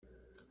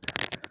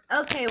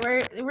Okay,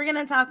 we're going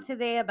to talk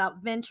today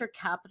about venture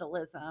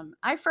capitalism.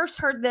 I first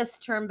heard this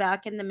term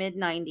back in the mid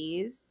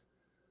 90s.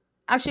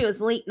 Actually, it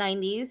was late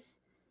 90s.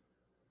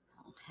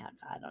 Oh, heck,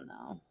 I don't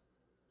know.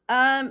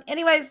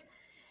 Anyways,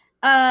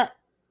 uh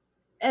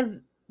a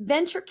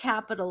venture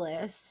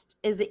capitalist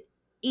is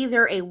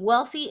either a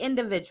wealthy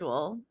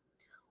individual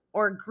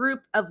or a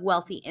group of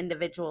wealthy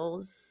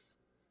individuals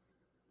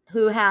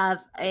who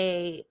have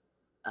a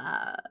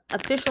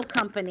official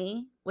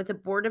company with a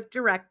board of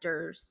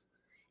directors,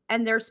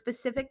 and their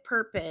specific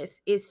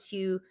purpose is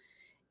to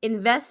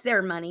invest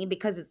their money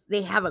because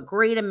they have a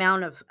great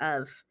amount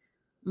of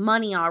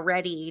money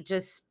already,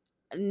 just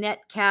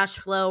net cash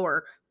flow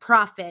or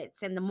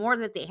profits. And the more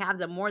that they have,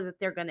 the more that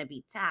they're going to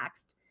be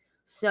taxed.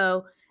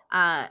 So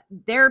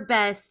their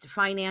best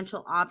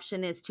financial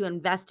option is to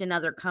invest in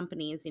other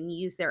companies and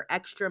use their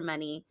extra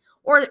money,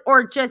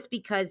 or just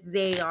because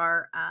they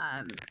are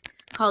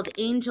called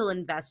angel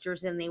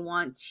investors and they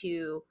want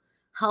to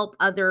help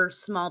other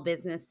small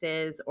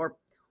businesses or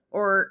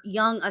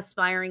young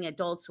aspiring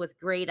adults with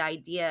great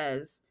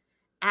ideas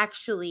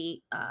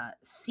actually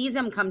see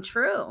them come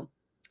true,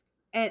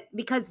 and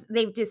because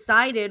they've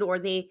decided, or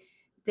they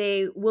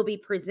will be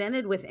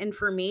presented with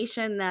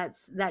information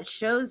that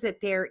shows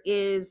that there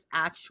is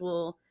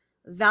actual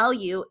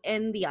value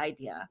in the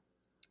idea.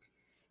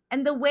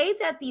 And the way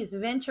that these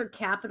venture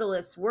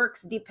capitalists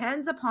works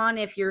depends upon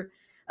if you're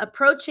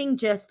approaching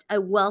just a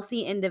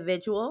wealthy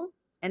individual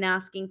and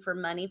asking for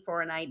money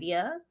for an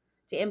idea,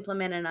 to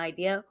implement an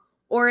idea,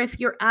 or if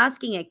you're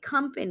asking a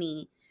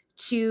company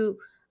to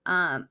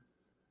um,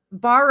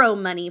 borrow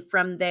money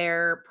from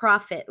their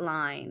profit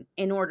line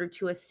in order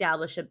to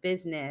establish a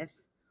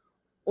business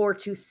or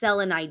to sell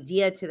an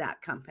idea to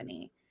that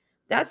company.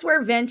 That's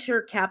where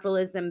venture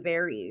capitalism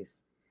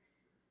varies.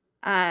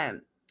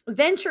 Um,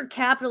 Venture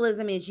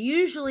capitalism is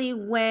usually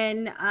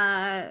when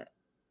a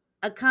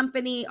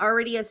company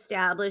already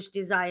established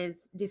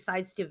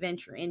decides to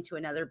venture into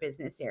another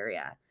business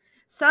area.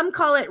 Some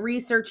call it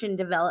research and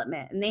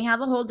development, and they have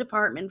a whole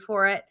department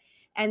for it,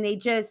 and they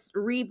just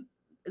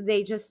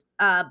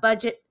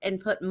budget and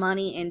put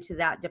money into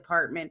that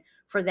department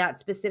for that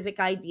specific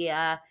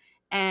idea,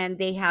 and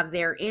they have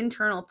their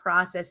internal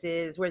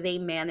processes where they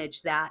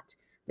manage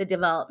the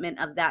development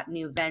of that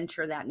new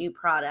venture, that new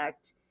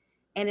product,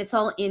 and it's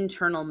all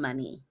internal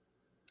money.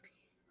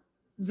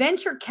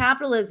 Venture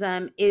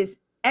capitalism is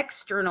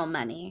external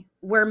money,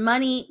 where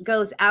money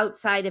goes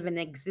outside of an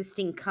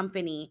existing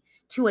company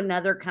to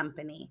another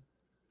company.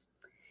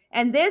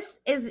 And this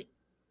is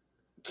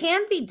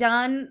can be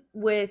done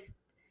with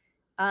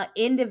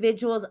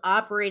individuals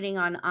operating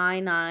on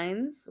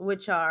I-9s,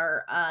 which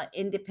are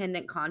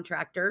independent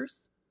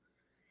contractors,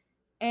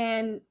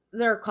 and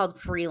they're called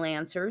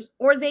freelancers,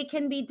 or they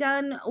can be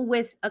done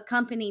with a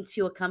company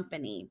to a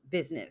company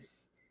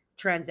business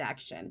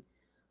transaction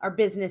or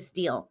business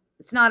deal.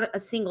 It's not a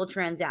single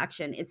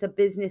transaction, it's a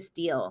business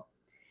deal.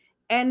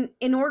 And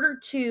in order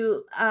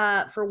to,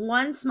 for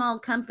one small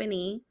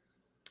company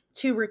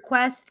to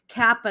request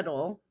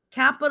capital,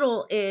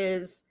 capital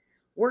is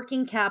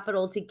working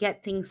capital to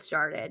get things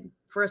started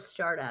for a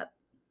startup.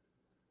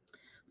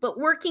 But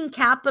working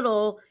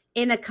capital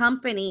in a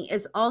company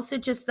is also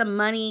just the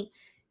money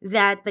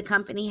that the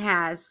company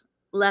has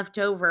left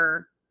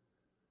over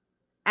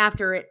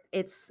after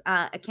it's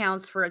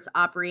accounts for its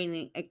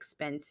operating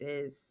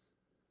expenses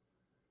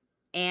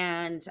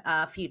and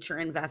future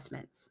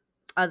investments,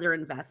 other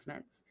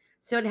investments.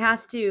 So it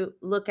has to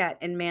look at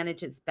and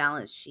manage its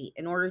balance sheet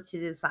in order to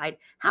decide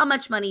how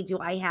much money do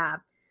I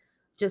have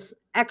just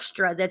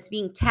extra that's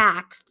being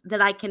taxed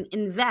that I can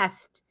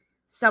invest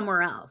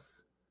somewhere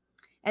else.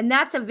 And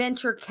that's a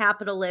venture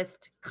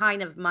capitalist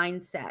kind of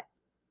mindset.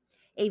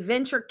 A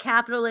venture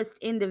capitalist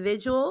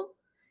individual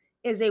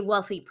is a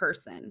wealthy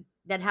person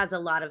that has a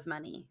lot of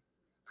money.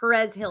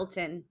 Perez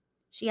Hilton,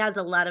 she has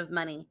a lot of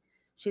money.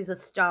 She's a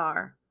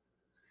star.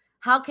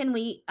 How can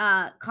we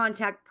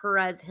contact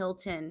Perez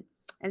Hilton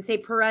and say,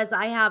 Perez,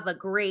 I have a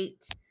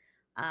great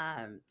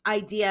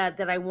idea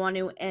that I want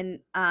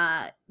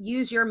to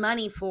use your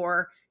money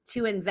for,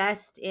 to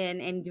invest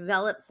in and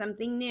develop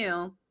something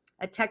new,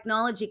 a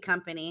technology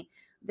company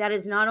that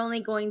is not only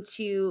going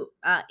to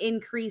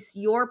increase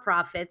your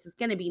profits, it's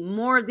going to be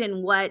more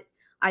than what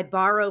I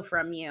borrow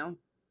from you,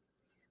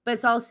 but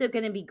it's also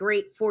going to be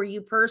great for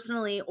you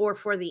personally or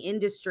for the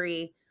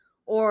industry,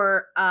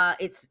 or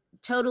it's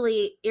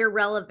totally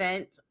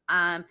irrelevant.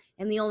 And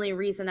the only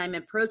reason I'm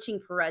approaching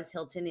Perez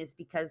Hilton is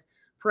because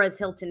Perez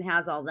Hilton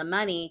has all the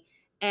money.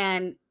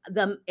 And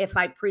if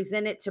I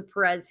present it to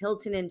Perez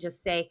Hilton and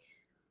just say,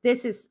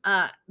 this is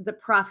the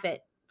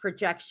profit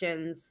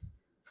projections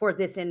for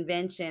this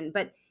invention.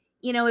 But,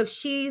 if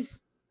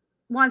she's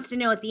wants to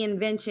know what the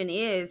invention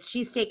is,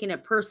 she's taking a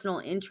personal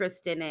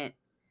interest in it.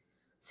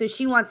 So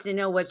she wants to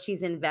know what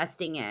she's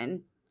investing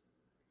in.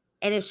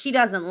 And if she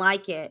doesn't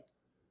like it,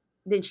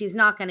 then she's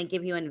not going to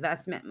give you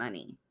investment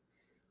money.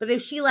 But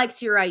if she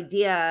likes your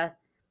idea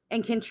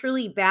and can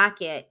truly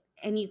back it,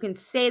 and you can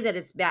say that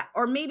it's back,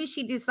 or maybe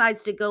she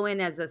decides to go in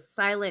as a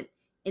silent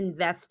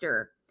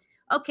investor.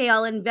 okay,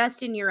 I'll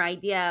invest in your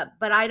idea,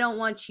 but I don't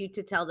want you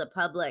to tell the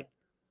public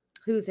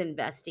who's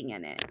investing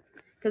in it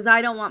because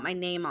I don't want my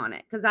name on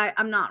it because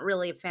I'm not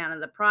really a fan of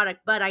the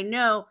product, but I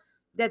know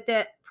that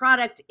the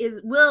product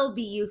will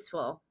be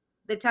useful.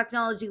 The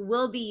technology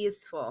will be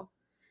useful.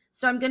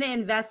 So I'm going to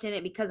invest in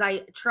it because I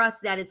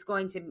trust that it's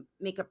going to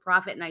make a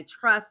profit, and I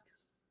trust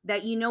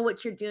that you know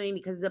what you're doing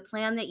because the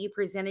plan that you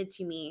presented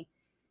to me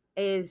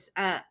is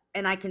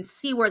and I can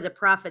see where the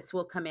profits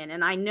will come in,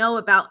 and I know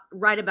about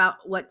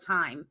what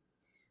time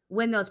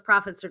when those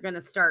profits are going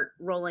to start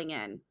rolling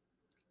in.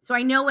 So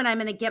I know when I'm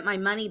going to get my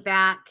money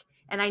back,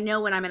 and I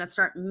know when I'm going to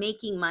start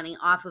making money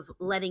off of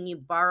letting you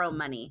borrow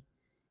money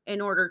in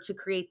order to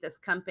create this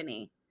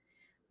company.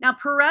 Now,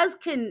 Perez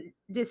can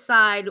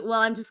decide,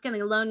 well, I'm just going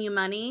to loan you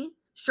money,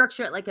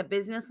 structure it like a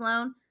business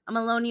loan. I'm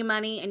going to loan you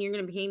money and you're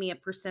going to pay me a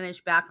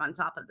percentage back on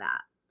top of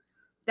that.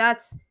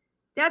 That's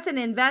an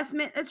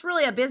investment. It's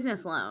really a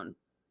business loan.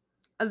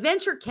 A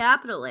venture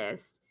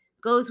capitalist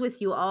goes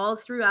with you all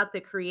throughout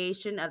the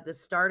creation of the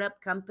startup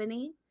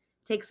company,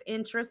 takes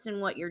interest in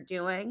what you're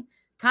doing,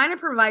 kind of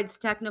provides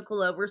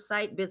technical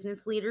oversight,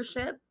 business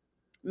leadership,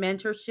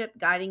 mentorship,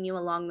 guiding you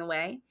along the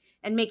way,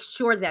 and makes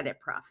sure that it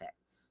profits.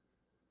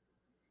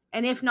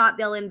 And if not,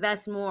 they'll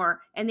invest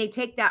more, and they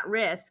take that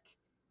risk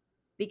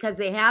because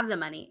they have the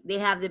money, they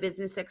have the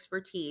business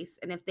expertise.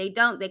 And if they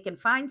don't, they can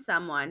find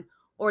someone,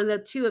 or the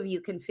two of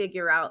you can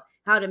figure out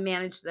how to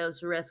manage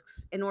those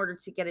risks in order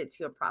to get it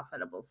to a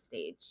profitable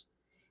stage.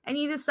 And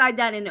you decide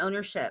that in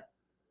ownership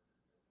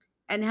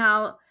and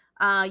how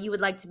you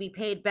would like to be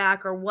paid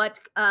back, or what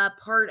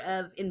part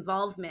of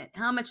involvement,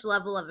 how much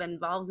level of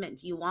involvement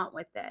do you want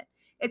with it.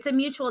 It's a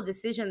mutual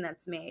decision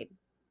that's made.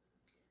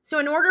 So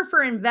in order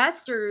for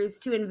investors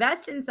to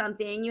invest in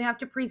something, you have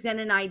to present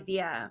an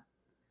idea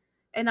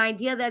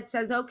that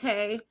says,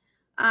 okay,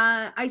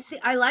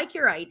 I like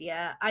your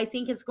idea. I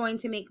think it's going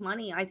to make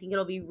money. I think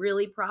it'll be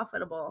really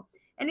profitable.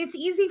 And it's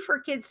easy for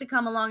kids to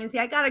come along and say,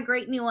 I got a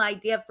great new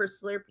idea for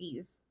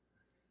Slurpees.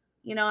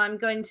 I'm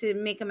going to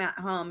make them at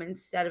home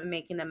instead of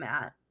making them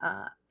at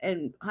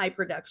in high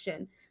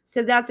production.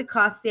 So that's a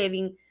cost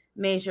saving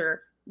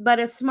measure. But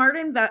a smart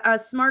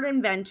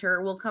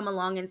inventor will come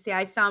along and say,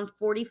 I found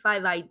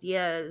 45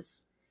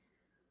 ideas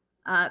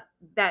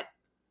that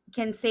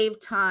can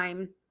save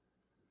time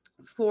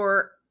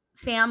for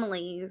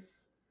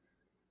families,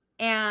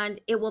 and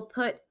it will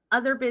put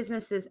other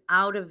businesses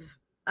out of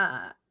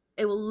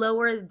it will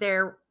lower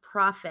their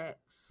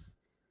profits,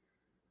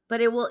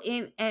 but it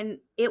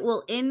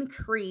will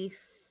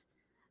increase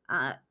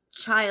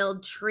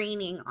child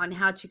training on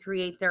how to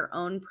create their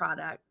own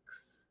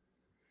products.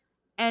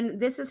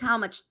 And this is how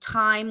much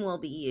time will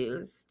be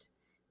used.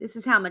 This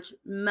is how much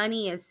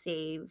money is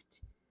saved.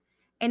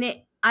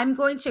 And I'm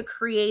going to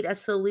create a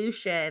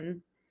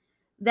solution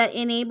that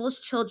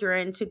enables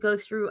children to go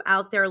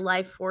throughout their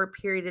life for a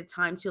period of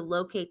time to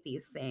locate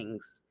these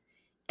things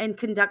and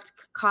conduct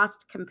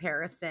cost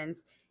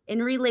comparisons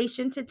in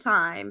relation to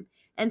time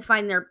and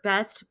find their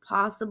best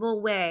possible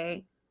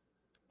way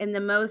in the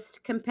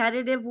most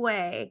competitive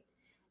way,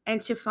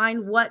 and to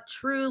find what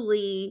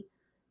truly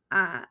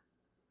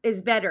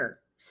is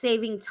better,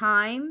 saving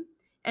time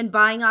and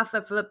buying off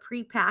of a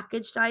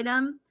prepackaged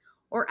item,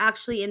 or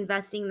actually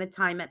investing the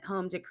time at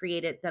home to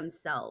create it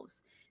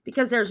themselves.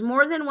 Because there's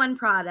more than one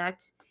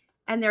product,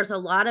 and there's a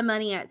lot of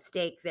money at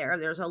stake there.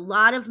 There's a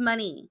lot of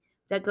money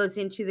that goes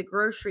into the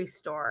grocery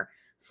store.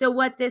 So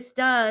what this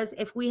does,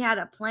 if we had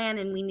a plan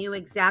and we knew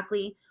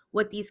exactly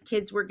what these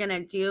kids were going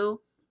to do,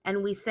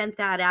 and we sent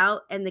that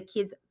out, and the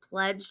kids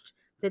pledged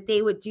that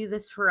they would do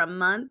this for a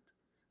month,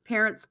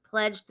 parents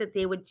pledged that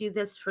they would do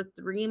this for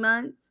 3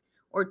 months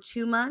or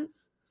 2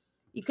 months,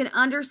 you can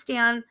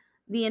understand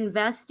the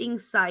investing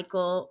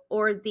cycle,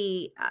 or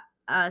the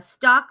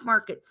stock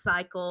market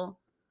cycle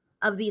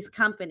of these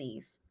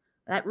companies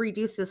that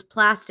reduces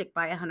plastic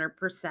by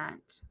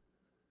 100%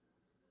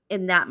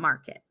 in that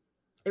market.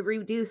 It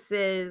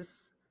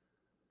reduces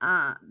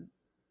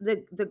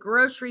the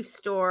grocery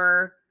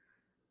store.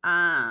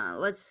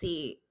 Let's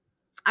see,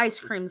 ice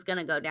cream's going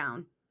to go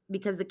down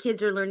because the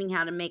kids are learning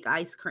how to make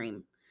ice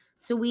cream.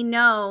 So we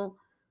know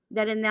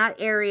that in that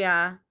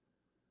area,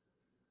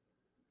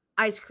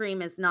 ice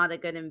cream is not a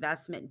good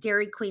investment.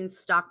 Dairy Queen's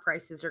stock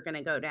prices are going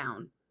to go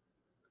down.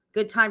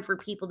 Good time for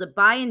people to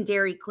buy in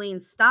Dairy Queen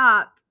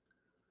stock,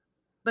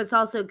 but it's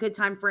also a good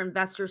time for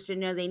investors to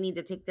know they need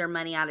to take their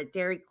money out of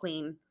Dairy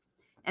Queen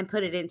and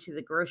put it into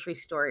the grocery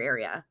store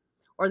area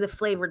or the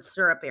flavored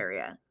syrup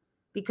area,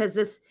 because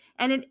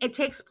it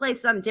takes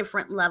place on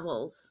different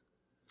levels,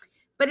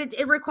 but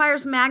it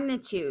requires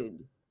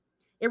magnitude.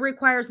 It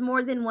requires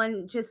more than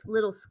one just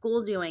little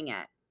school doing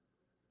it.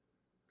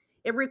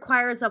 It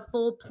requires a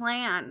full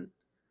plan,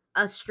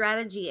 a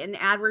strategy, and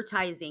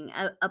advertising,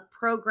 a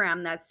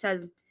program that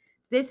says,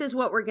 this is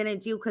what we're going to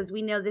do because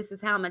we know this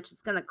is how much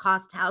it's going to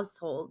cost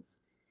households,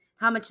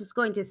 how much it's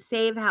going to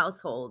save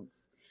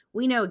households.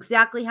 We know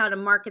exactly how to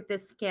market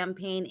this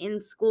campaign in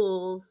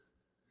schools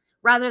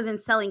rather than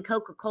selling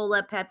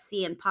Coca-Cola,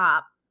 Pepsi, and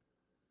pop,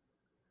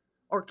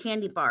 or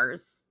candy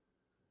bars,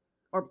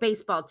 or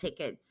baseball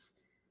tickets.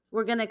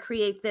 we're going to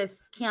create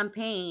this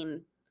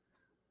campaign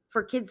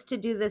for kids to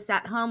do this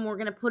at home. We're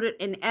going to put it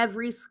in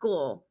every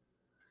school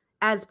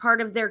as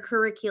part of their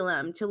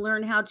curriculum to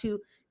learn how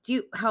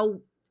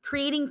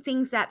creating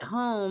things at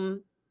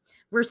home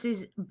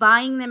versus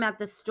buying them at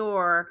the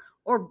store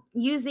or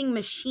using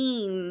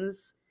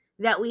machines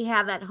that we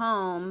have at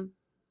home,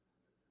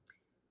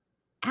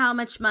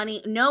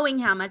 knowing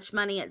how much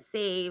money it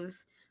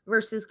saves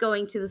versus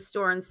going to the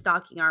store and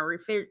stocking our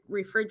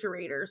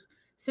refrigerators.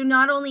 So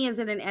not only is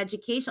it an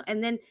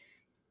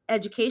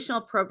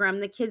educational program,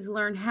 the kids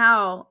learn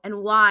how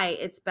and why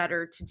it's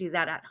better to do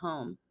that at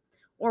home,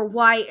 or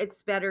why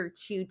it's better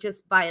to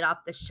just buy it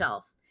off the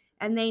shelf,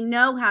 and they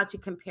know how to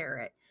compare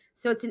it.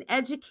 So it's an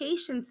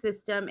education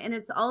system, and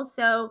it's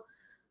also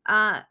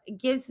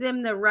gives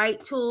them the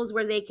right tools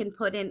where they can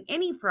put in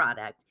any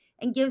product,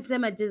 and gives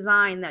them a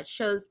design that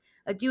shows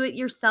a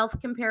do-it-yourself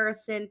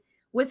comparison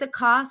with a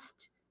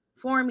cost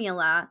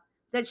formula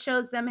that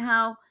shows them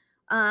how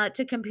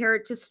to compare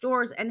it to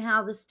stores and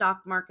how the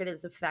stock market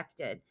is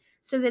affected,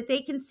 so that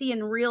they can see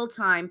in real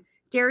time.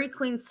 Dairy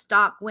Queen's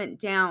stock went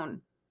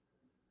down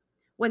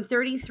when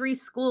 33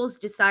 schools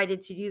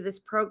decided to do this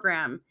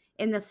program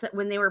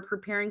when they were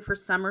preparing for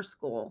summer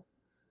school.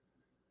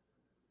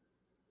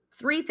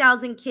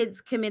 3,000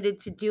 kids committed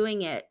to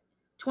doing it.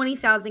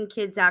 20,000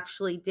 kids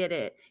actually did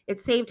it.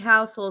 It saved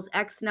households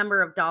X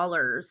number of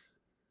dollars,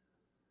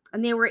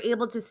 and they were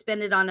able to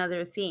spend it on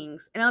other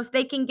things. And if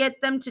they can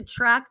get them to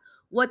track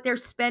what they're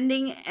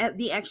spending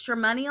the extra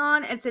money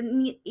on, it's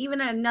even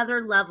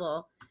another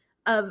level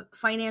of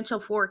financial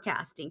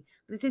forecasting.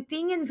 But the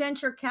thing in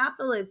venture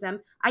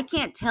capitalism, I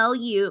can't tell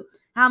you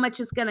how much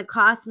it's going to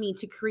cost me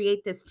to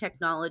create this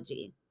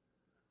technology,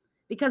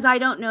 because I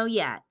don't know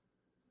yet.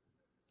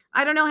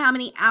 I don't know how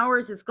many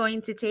hours it's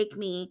going to take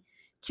me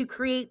to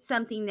create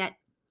something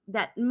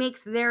that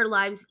makes their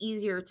lives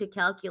easier to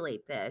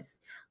calculate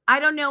this. I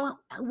don't know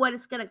what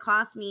it's going to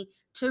cost me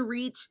to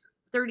reach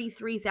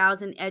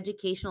 33,000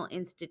 educational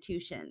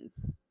institutions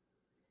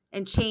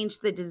and change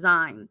the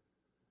design.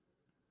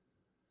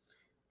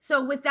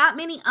 So with that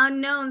many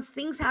unknowns,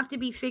 things have to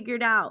be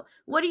figured out.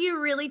 What are you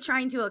really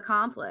trying to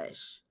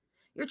accomplish?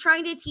 You're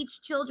trying to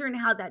teach children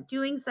how that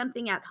doing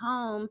something at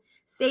home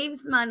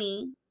saves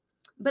money,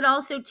 but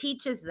also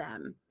teaches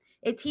them.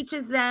 It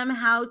teaches them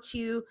how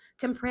to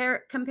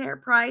compare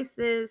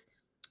prices,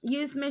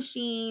 use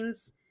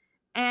machines,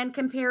 and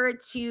compare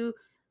it to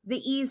the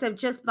ease of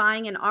just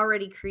buying an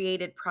already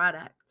created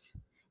product.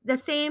 The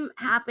same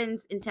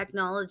happens in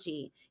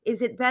technology.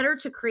 Is it better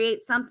to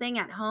create something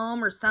at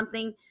home or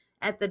something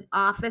at the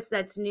office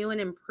that's new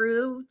and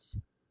improved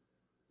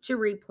to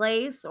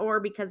replace, or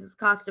because it's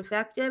cost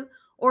effective?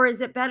 Or is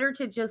it better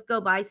to just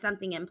go buy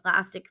something in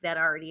plastic that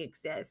already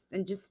exists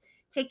and just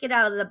take it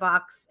out of the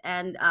box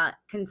and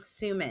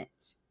consume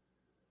it?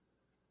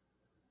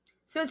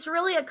 So it's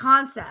really a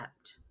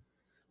concept.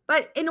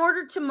 But in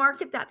order to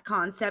market that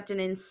concept and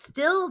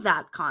instill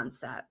that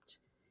concept,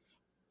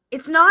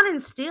 it's not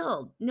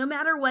instilled, no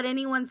matter what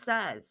anyone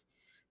says.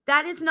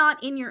 That is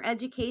not in your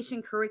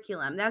education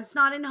curriculum. That's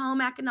not in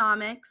home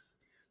economics.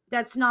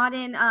 That's not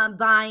in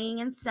buying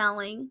and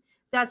selling.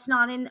 That's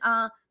not in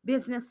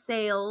business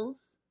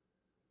sales.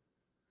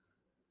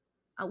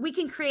 We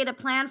can create a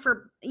plan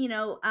for,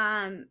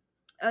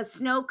 a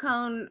snow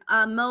cone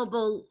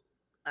mobile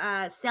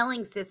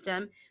selling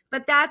system,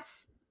 but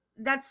that's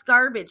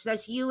garbage.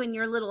 That's you and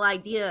your little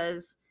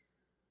ideas,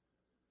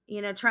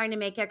 trying to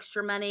make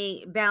extra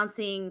money,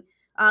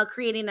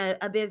 creating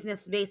a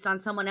business based on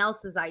someone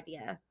else's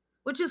idea,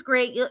 which is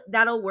great.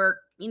 That'll work.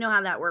 You know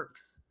how that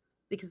works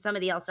because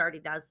somebody else already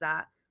does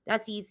that.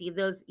 That's easy.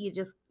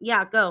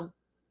 Go.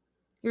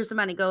 Here's some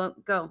money. Go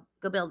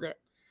build it.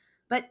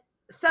 But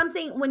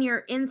something when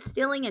you're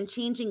instilling and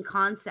changing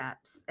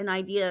concepts and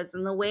ideas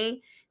and the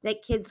way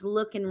that kids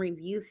look and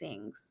review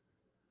things,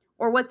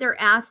 or what they're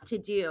asked to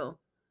do,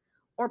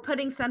 or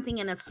putting something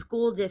in a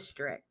school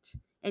district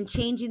and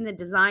changing the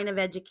design of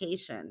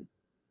education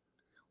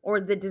or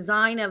the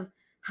design of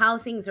how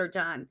things are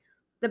done.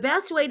 The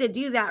best way to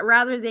do that,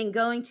 rather than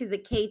going to the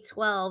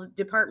K-12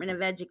 Department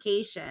of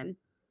Education,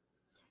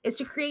 is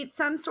to create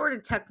some sort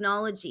of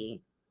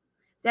technology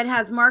that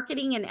has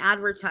marketing and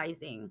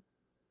advertising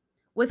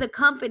with a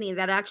company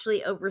that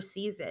actually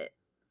oversees it,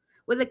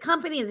 with a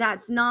company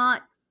that's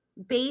not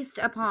based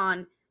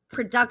upon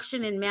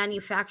production and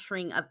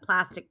manufacturing of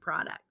plastic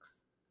products.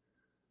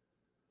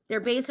 They're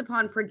based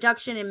upon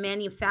production and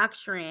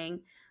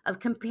manufacturing of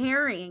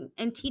comparing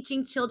and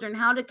teaching children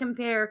how to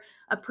compare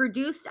a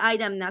produced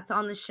item that's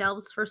on the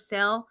shelves for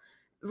sale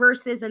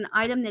versus an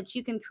item that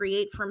you can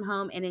create from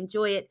home and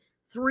enjoy it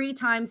 3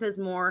 times as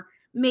more,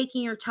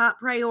 making your top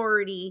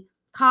priority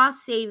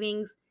cost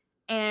savings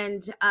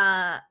and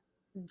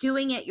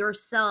doing it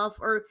yourself,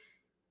 or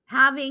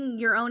having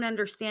your own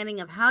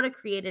understanding of how to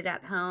create it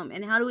at home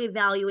and how to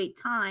evaluate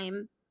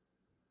time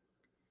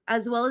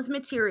as well as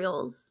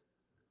materials,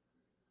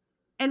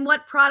 and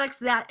what products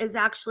that is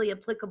actually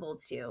applicable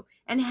to,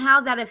 and how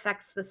that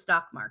affects the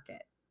stock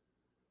market.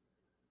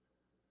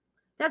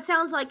 That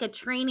sounds like a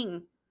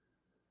training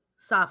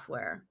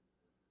software.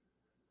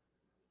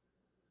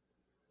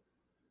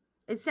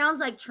 It sounds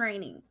like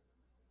training.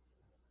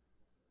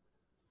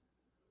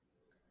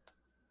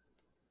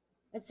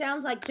 It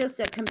sounds like just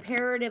a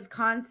comparative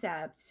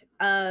concept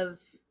of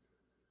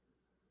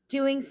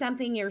doing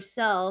something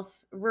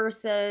yourself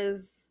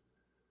versus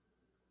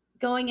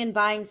going and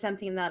buying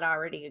something that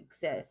already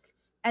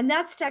exists. And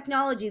that's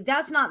technology.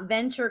 That's not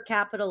venture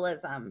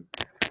capitalism.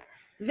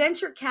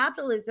 Venture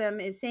capitalism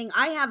is saying,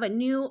 I have a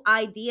new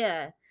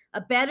idea, a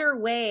better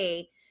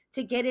way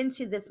to get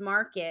into this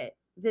market,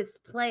 this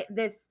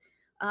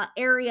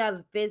area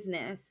of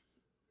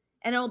business.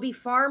 And it'll be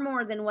far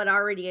more than what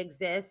already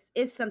exists,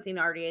 if something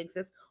already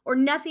exists, or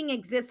nothing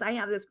exists. I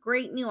have this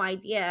great new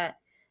idea,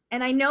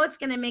 and I know it's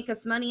going to make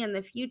us money in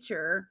the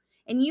future.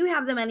 And you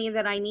have the money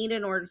that I need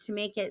in order to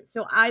make it.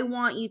 So I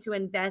want you to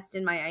invest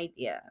in my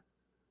idea.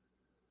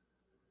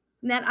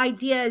 And that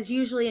idea is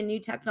usually a new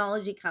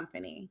technology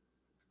company.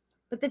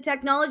 But the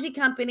technology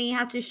company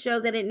has to show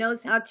that it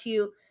knows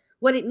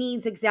what it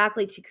needs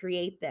exactly to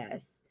create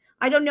this.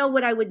 I don't know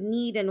what I would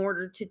need in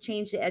order to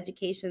change the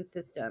education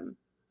system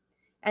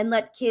and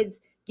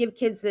give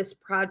kids this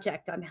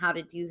project on how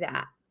to do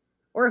that,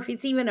 or if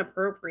it's even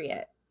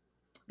appropriate.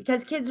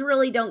 Because kids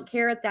really don't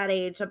care at that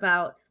age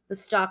about the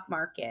stock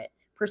market,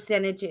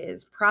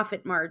 percentages,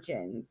 profit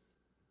margins.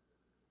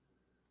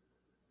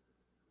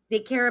 They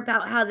care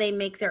about how they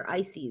make their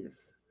ices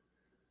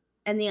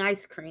and the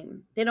ice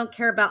cream. They don't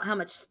care about how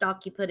much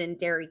stock you put in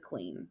Dairy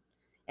Queen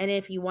and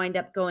if you wind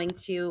up going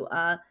to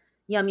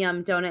Yum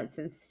Yum Donuts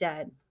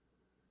instead.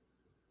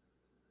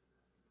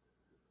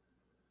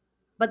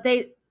 But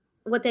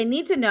what they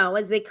need to know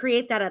is they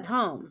create that at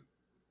home.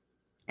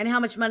 And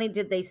how much money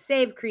did they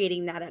save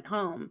creating that at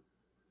home?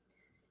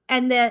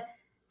 And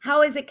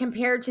how is it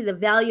compared to the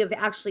value of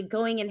actually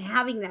going and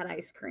having that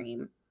ice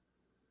cream?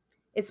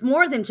 It's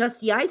more than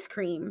just the ice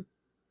cream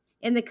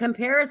in the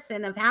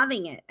comparison of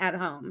having it at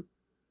home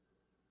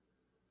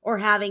or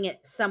having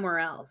it somewhere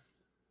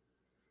else.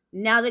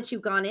 Now that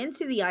you've gone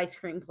into the ice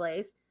cream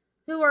place,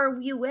 who are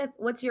you with?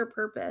 What's your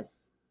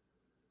purpose?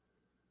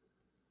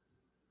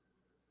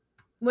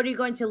 What are you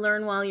going to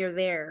learn while you're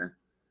there?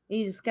 Are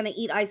you just going to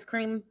eat ice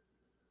cream?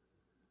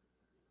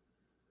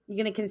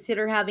 You're going to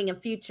consider having a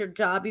future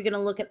job. You're going to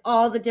look at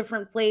all the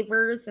different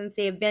flavors and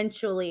say,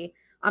 eventually,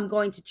 I'm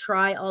going to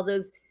try all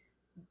those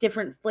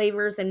different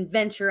flavors and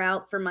venture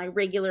out for my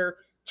regular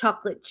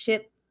chocolate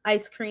chip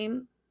ice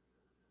cream.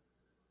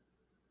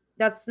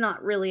 That's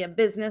not really a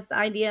business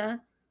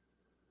idea.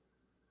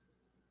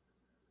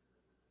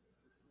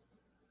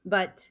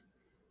 But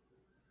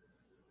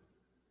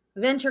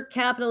venture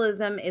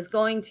capitalism is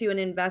going to an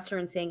investor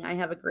and saying, I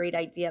have a great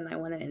idea and I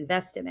want to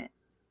invest in it.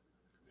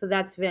 So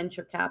that's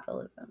venture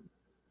capitalism.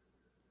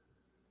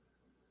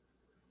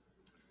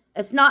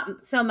 It's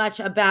not so much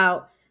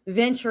about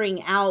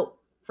venturing out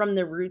from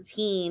the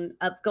routine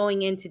of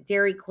going into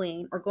Dairy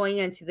Queen or going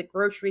into the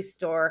grocery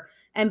store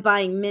and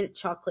buying mint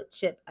chocolate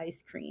chip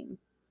ice cream.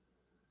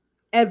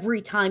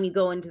 Every time you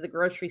go into the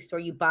grocery store,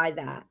 you buy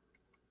that.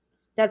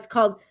 That's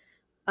called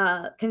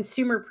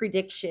consumer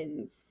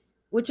predictions,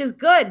 which is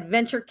good.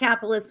 Venture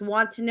capitalists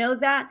want to know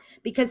that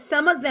because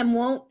some of them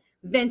won't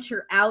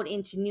venture out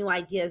into new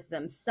ideas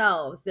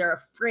themselves. They're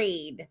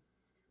afraid.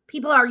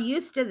 People are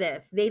used to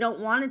this. They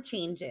don't want to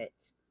change it.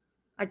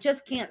 I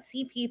just can't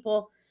see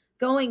people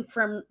going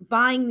from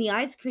buying the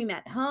ice cream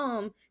at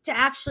home to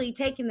actually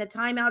taking the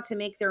time out to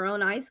make their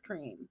own ice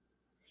cream.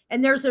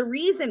 And there's a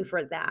reason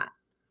for that.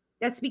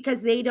 That's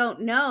because they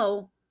don't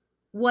know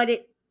what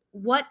it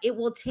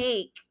will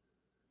take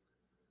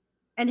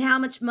and how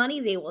much money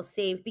they will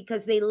save,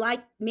 because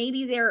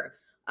maybe they're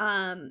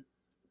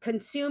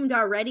consumed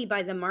already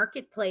by the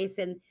marketplace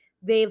and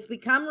they've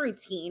become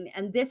routine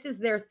and this is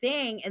their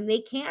thing and they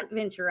can't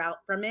venture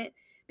out from it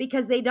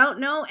because they don't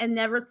know and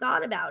never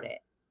thought about it.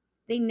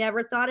 They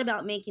never thought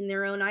about making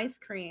their own ice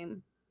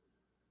cream.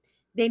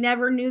 They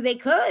never knew they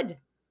could.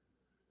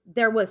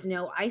 There was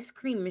no ice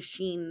cream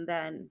machine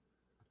then.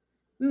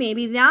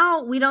 Maybe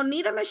now we don't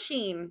need a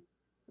machine.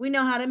 We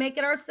know how to make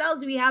it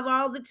ourselves. We have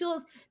all the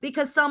tools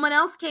because someone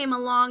else came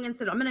along and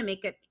said, I'm going to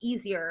make it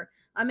easier.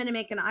 I'm going to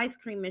make an ice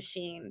cream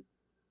machine.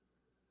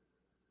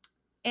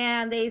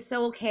 And they said,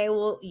 okay,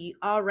 well,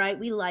 all right,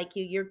 we like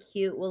you. You're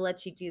cute. We'll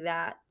let you do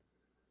that.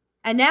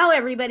 And now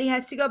everybody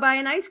has to go buy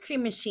an ice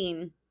cream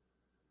machine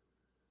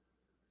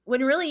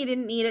when really you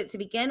didn't need it to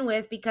begin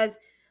with, because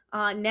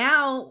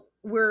now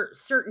we're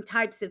certain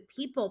types of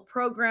people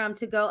programmed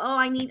to go, oh,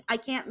 I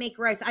can't make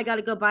rice. I got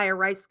to go buy a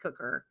rice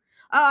cooker.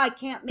 Oh, I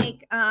can't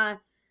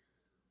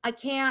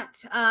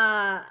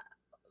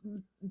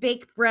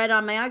bake bread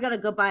I got to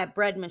go buy a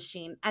bread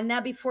machine. And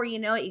now before you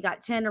know it, you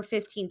got 10 or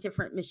 15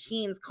 different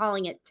machines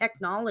calling it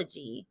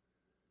technology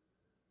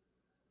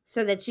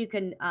so that you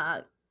can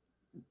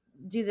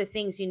do the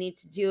things you need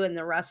to do in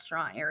the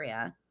restaurant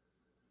area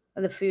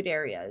or the food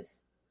areas.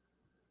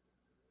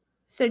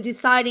 So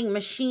deciding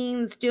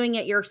machines, doing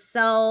it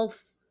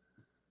yourself.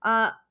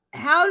 How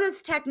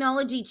does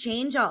technology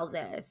change all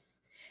this?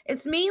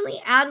 It's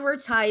mainly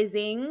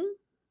advertising.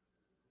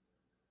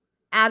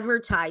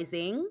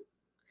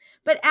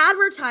 But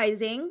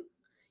advertising,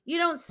 you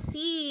don't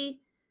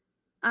see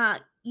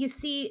You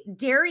see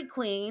Dairy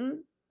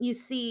Queen, you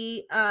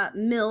see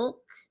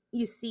milk,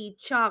 you see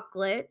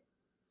chocolate.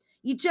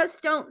 You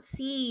just don't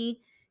see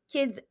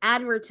kids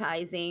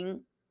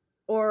advertising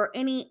or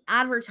any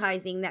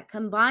advertising that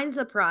combines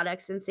the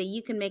products and say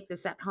you can make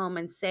this at home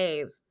and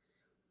save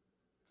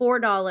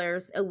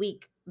 $4 a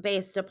week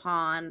based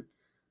upon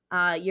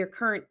your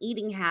current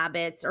eating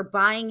habits or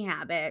buying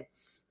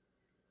habits.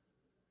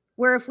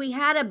 Where if we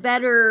had a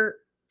better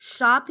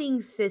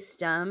shopping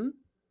system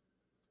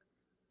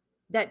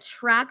that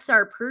tracks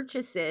our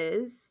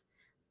purchases,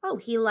 oh,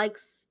 he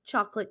likes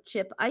chocolate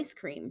chip ice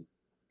cream.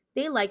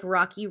 They like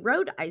Rocky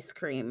Road ice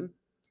cream.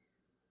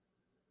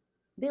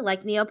 They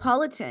like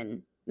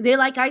Neapolitan. They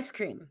like ice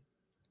cream.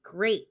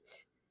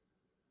 Great.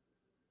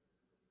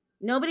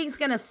 Nobody's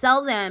going to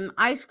sell them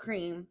ice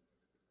cream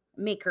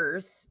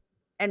makers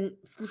and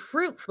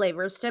fruit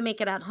flavors to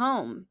make it at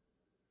home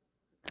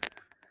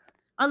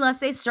unless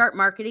they start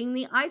marketing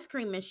the ice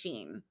cream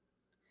machine.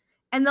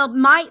 And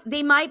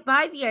they might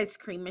buy the ice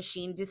cream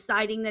machine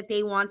deciding that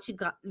they want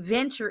to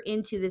venture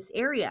into this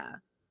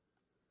area.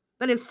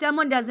 But if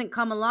someone doesn't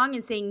come along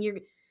and saying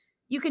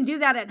you can do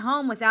that at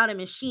home without a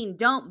machine,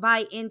 don't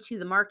buy into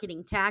the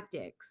marketing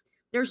tactics.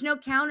 There's no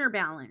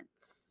counterbalance.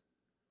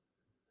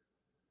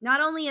 Not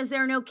only is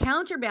there no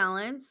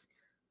counterbalance,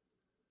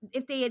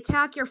 if they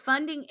attack your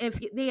funding, if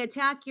they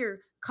attack your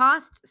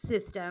cost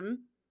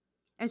system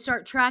and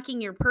start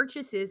tracking your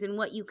purchases and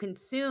what you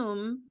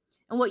consume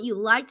and what you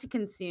like to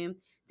consume,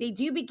 they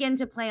do begin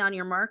to play on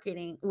your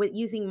marketing with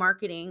using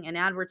marketing and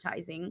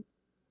advertising.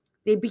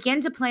 They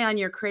begin to play on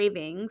your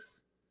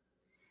cravings.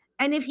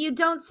 And if you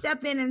don't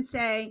step in and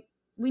say,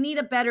 we need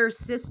a better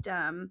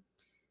system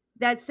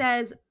that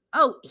says,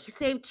 oh, he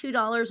saved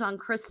 $2 on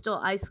Crystal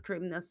ice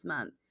cream this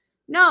month.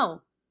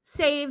 No,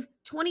 save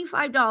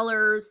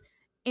 $25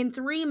 in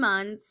 3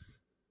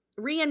 months,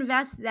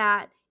 reinvest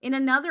that in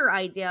another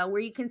idea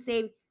where you can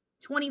save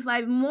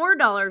 $25 more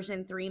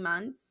in 3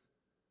 months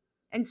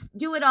and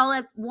do it all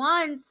at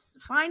once.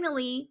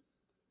 Finally,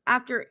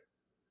 after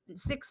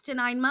 6 to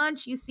 9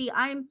 months, you see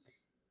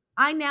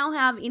I now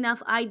have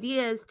enough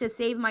ideas to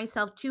save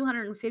myself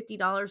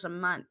 $250 a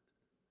month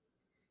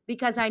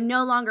because I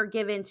no longer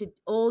give in to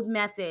old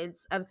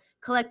methods of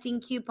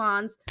collecting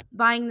coupons,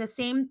 buying the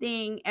same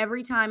thing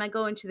every time I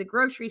go into the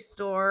grocery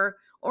store,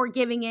 or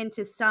giving in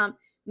to some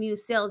new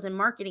sales and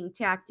marketing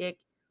tactic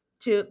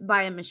to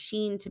buy a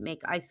machine to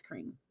make ice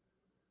cream.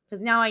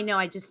 Because now I know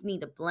I just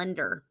need a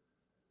blender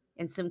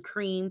and some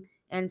cream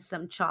and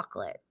some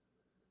chocolate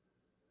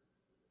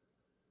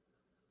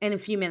and a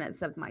few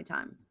minutes of my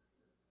time,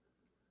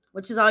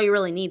 which is all you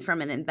really need from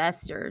an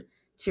investor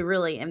to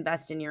really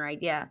invest in your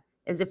idea,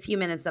 is a few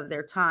minutes of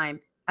their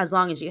time, as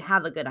long as you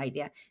have a good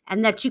idea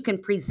and that you can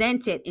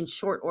present it in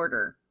short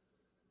order.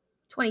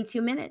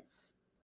 22 minutes.